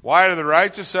 Why do the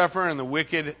righteous suffer and the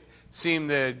wicked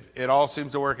it all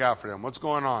seems to work out for them? What's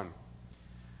going on?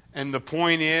 And the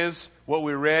point is, what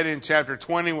we read in chapter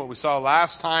 20, what we saw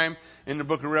last time in the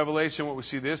book of Revelation, what we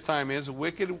see this time is the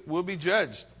wicked will be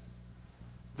judged.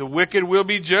 The wicked will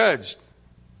be judged.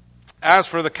 As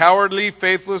for the cowardly,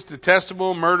 faithless,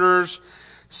 detestable, murderers,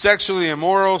 sexually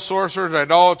immoral, sorcerers,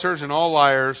 idolaters, and all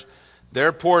liars,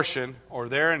 their portion, or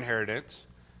their inheritance,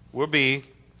 will be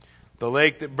the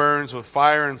lake that burns with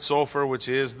fire and sulfur, which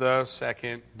is the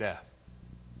second death.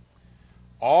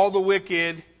 All the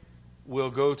wicked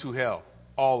will go to hell.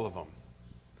 All of them.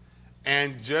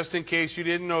 And just in case you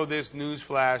didn't know this,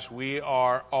 newsflash, we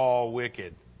are all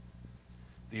wicked.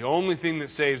 The only thing that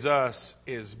saves us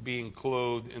is being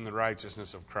clothed in the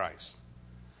righteousness of Christ.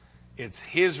 It's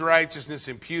his righteousness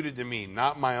imputed to me,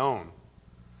 not my own.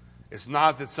 It's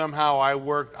not that somehow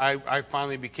I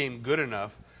finally became good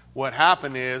enough. What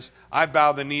happened is I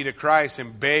bow the knee to Christ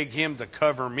and beg him to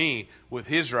cover me with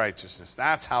his righteousness.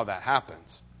 That's how that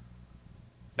happens.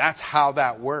 That's how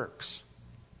that works.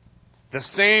 The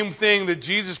same thing that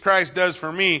Jesus Christ does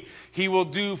for me, he will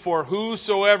do for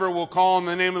whosoever will call on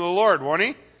the name of the Lord, won't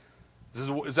he?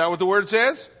 Is that what the word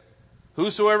says?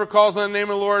 Whosoever calls on the name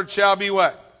of the Lord shall be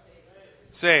what?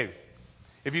 Saved.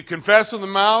 If you confess with the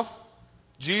mouth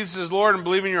Jesus is Lord and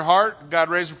believe in your heart God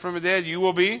raised him from the dead, you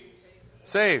will be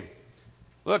saved.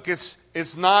 Look, it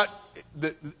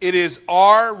is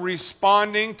our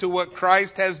responding to what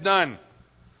Christ has done.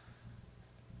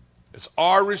 It's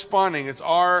our responding. It's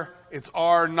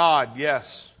our nod.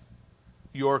 Yes,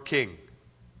 your King.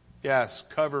 Yes,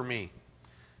 cover me.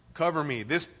 Cover me.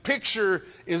 This picture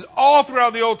is all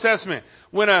throughout the Old Testament.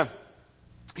 You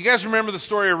guys remember the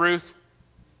story of Ruth?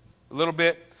 A little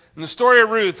bit. In the story of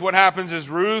Ruth, what happens is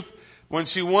Ruth, when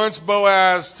she wants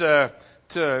Boaz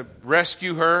to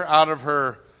rescue her out of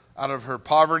her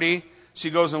poverty, she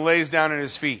goes and lays down at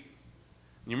his feet.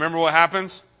 You remember what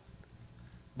happens?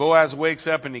 Boaz wakes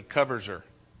up and he covers her.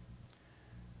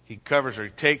 He covers her. He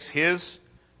takes his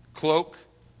cloak,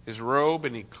 his robe,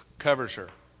 and he covers her.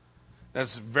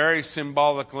 That's very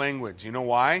symbolic language. You know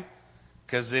why?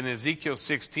 Because in Ezekiel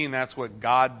 16, that's what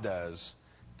God does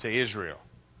to Israel.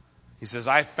 He says,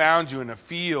 I found you in a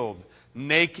field,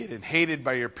 naked and hated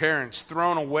by your parents,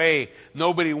 thrown away.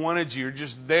 Nobody wanted you. You're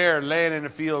just there, laying in a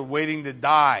field, waiting to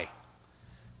die.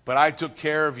 But I took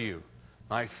care of you.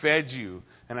 I fed you,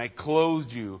 and I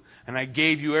clothed you, and I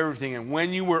gave you everything. And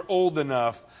when you were old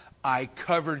enough, I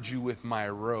covered you with my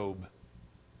robe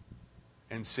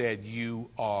and said, you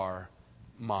are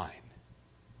mine.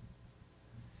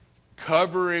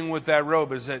 Covering with that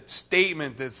robe is that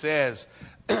statement that says,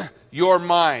 you're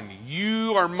mine.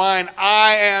 You are mine.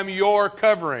 I am your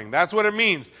covering. That's what it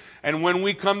means. And when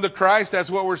we come to Christ,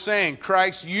 that's what we're saying.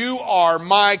 Christ, you are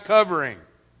my covering.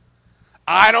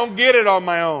 I don't get it on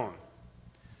my own.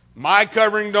 My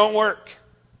covering don't work.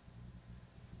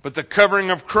 But the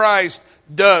covering of Christ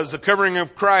does. The covering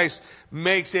of Christ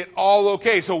makes it all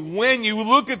okay. So when you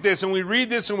look at this and we read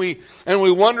this and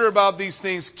we wonder about these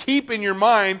things, keep in your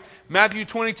mind Matthew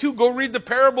 22. Go read the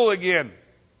parable again.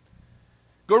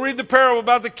 Go read the parable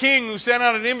about the king who sent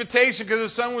out an invitation because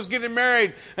his son was getting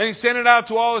married, and he sent it out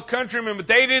to all his countrymen, but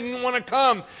they didn't want to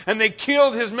come, and they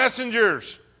killed his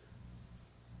messengers.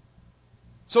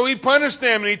 So he punished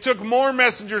them, and he took more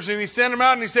messengers, and he sent them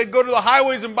out, and he said, go to the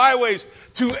highways and byways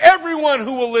to everyone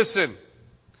who will listen.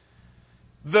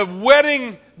 The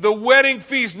wedding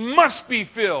feast must be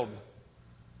filled.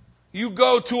 You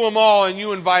go to them all and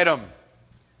you invite them.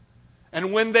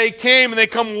 And when they came and they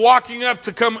come walking up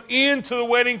to come into the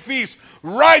wedding feast,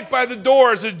 right by the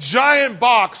door is a giant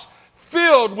box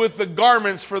filled with the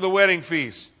garments for the wedding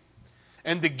feast.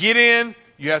 And to get in,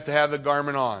 you have to have the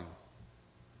garment on.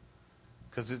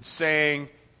 Because it's saying,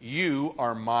 you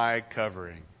are my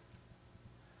covering.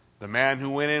 The man who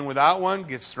went in without one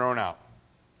gets thrown out.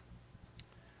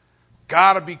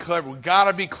 Gotta be clever. We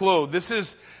gotta be clothed. This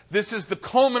is the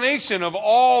culmination of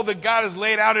all that God has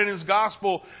laid out in His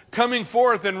gospel coming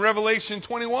forth in Revelation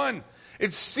 21.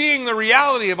 It's seeing the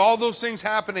reality of all those things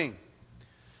happening.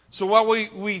 So while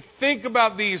we think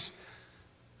about these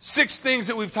 6 things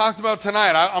that we've talked about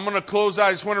tonight, I'm going to close out.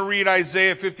 I just want to read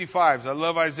Isaiah 55. I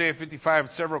love Isaiah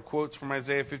 55. Several quotes from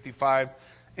Isaiah 55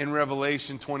 in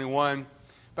Revelation 21.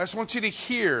 But I just want you to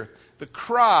hear the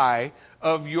cry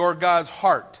of your God's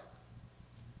heart.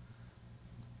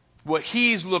 What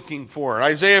He's looking for.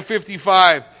 Isaiah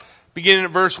 55, beginning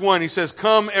at verse 1, He says,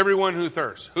 come everyone who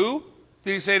thirsts. Who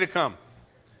did He say to come?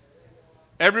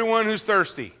 Everyone who's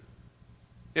thirsty.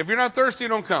 If you're not thirsty,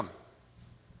 don't come.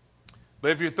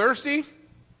 But if you're thirsty,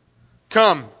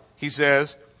 come, He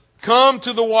says. Come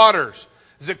to the waters.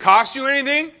 Does it cost you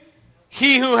anything?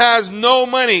 He who has no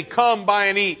money, come buy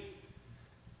and eat.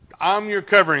 I'm your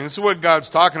covering. This is what God's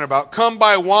talking about. Come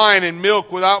buy wine and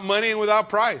milk without money and without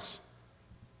price.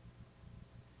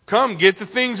 Come, get the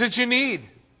things that you need.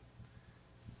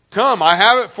 Come, I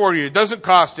have it for you. It doesn't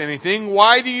cost anything.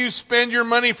 Why do you spend your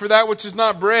money for that which is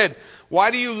not bread?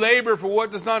 Why do you labor for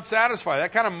what does not satisfy?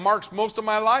 That kind of marks most of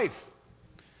my life.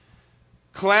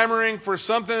 Clamoring for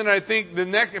something that I think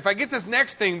if I get this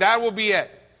next thing, that will be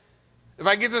it. If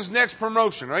I get this next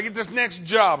promotion, if I get this next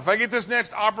job, if I get this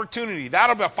next opportunity,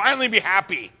 that'll finally be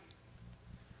happy.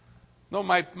 No,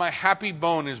 my happy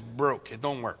bone is broke. It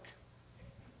don't work.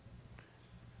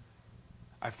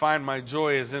 I find my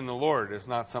joy is in the Lord. It's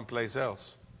not someplace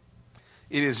else.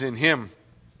 It is in Him.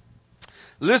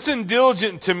 Listen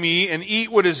diligent to me and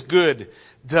eat what is good.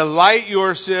 Delight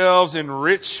yourselves in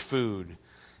rich food.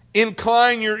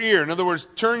 Incline your ear. In other words,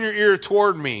 turn your ear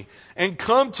toward me and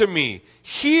come to me.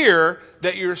 Hear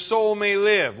that your soul may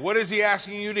live. What is He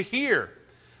asking you to hear?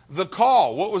 The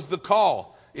call. What was the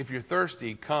call? If you're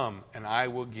thirsty, come and I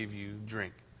will give you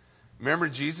drink. Remember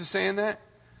Jesus saying that?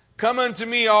 Come unto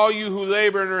me, all you who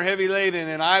labor and are heavy laden,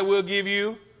 and I will give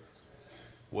you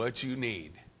what you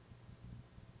need.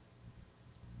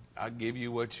 I'll give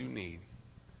you what you need.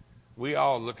 We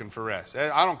all looking for rest.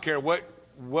 I don't care what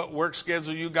work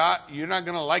schedule you got. You're not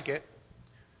going to like it.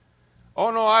 Oh,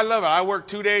 no, I love it. I work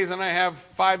 2 days and I have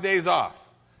 5 days off.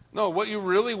 No, what you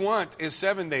really want is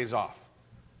 7 days off.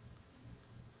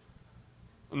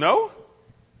 No?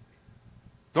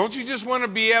 Don't you just want to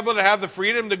be able to have the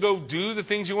freedom to go do the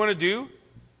things you want to do?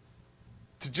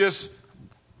 To just,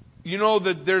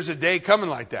 that there's a day coming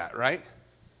like that, right?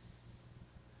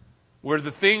 Where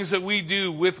the things that we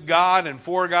do with God and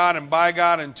for God and by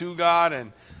God and to God,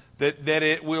 and that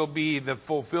it will be the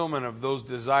fulfillment of those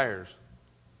desires.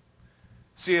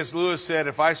 C.S. Lewis said,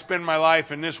 if I spend my life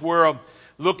in this world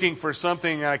looking for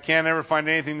something and I can't ever find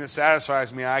anything that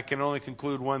satisfies me, I can only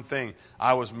conclude one thing.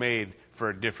 I was made for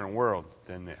a different world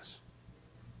than this.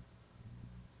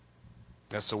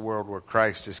 That's a world where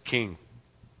Christ is King.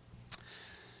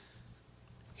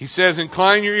 He says,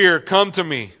 incline your ear, come to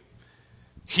me.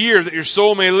 Hear that your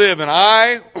soul may live, and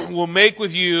I will make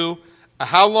with you.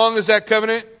 How long is that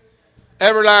covenant?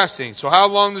 Everlasting. So how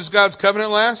long does God's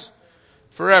covenant last?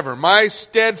 Forever. My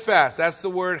steadfast, that's the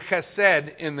word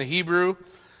chesed in the Hebrew.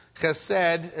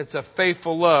 Chesed, it's a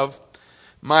faithful love.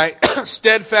 My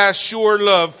steadfast, sure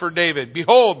love for David.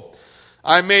 Behold,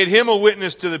 I made him a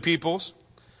witness to the peoples,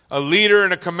 a leader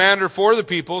and a commander for the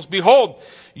peoples. Behold,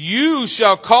 you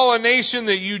shall call a nation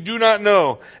that you do not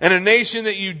know, and a nation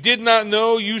that you did not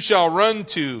know you shall run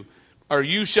to, or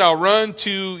you shall run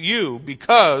to you,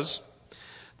 because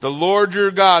the Lord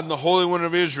your God and the Holy One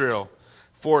of Israel,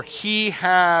 for He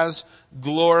has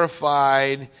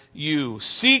glorified you.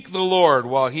 Seek the Lord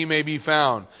while He may be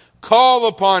found. Call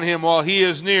upon him while he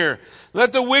is near.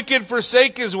 Let the wicked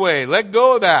forsake his way. Let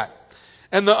go of that.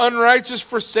 And the unrighteous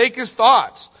forsake his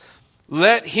thoughts.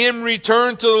 Let him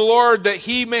return to the Lord, that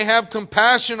he may have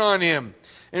compassion on him,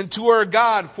 and to our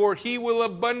God, for he will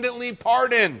abundantly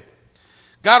pardon.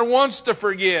 God wants to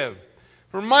forgive.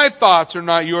 For my thoughts are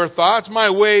not your thoughts, my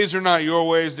ways are not your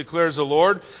ways, declares the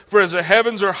Lord. For as the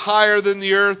heavens are higher than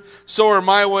the earth, so are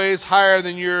my ways higher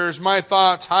than yours, my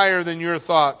thoughts higher than your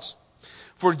thoughts.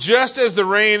 For just as the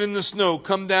rain and the snow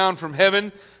come down from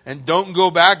heaven and don't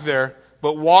go back there,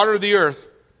 but water the earth,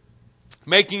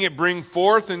 making it bring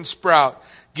forth and sprout,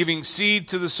 giving seed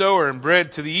to the sower and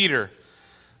bread to the eater,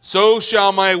 so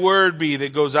shall my word be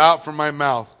that goes out from my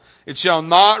mouth. It shall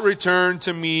not return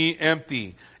to me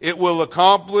empty. It will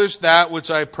accomplish that which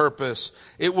I purpose.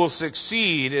 It will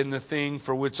succeed in the thing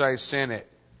for which I sent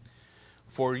it.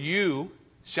 For you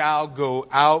shall go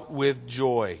out with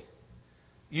joy.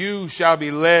 You shall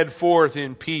be led forth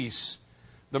in peace.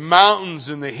 The mountains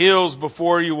and the hills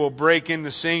before you will break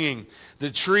into singing. The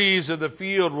trees of the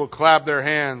field will clap their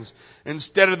hands.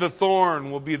 Instead of the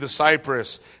thorn will be the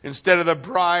cypress. Instead of the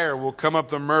briar will come up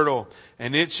the myrtle.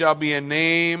 And it shall be a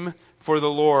name for the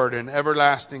Lord, an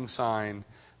everlasting sign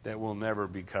that will never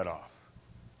be cut off.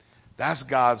 That's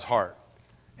God's heart.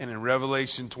 And in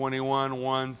Revelation 21,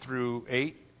 1 through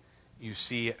 8, you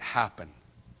see it happen.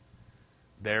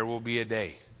 There will be a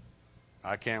day.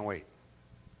 I can't wait.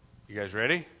 You guys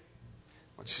ready? Why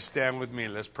don't you stand with me?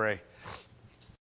 Let's pray.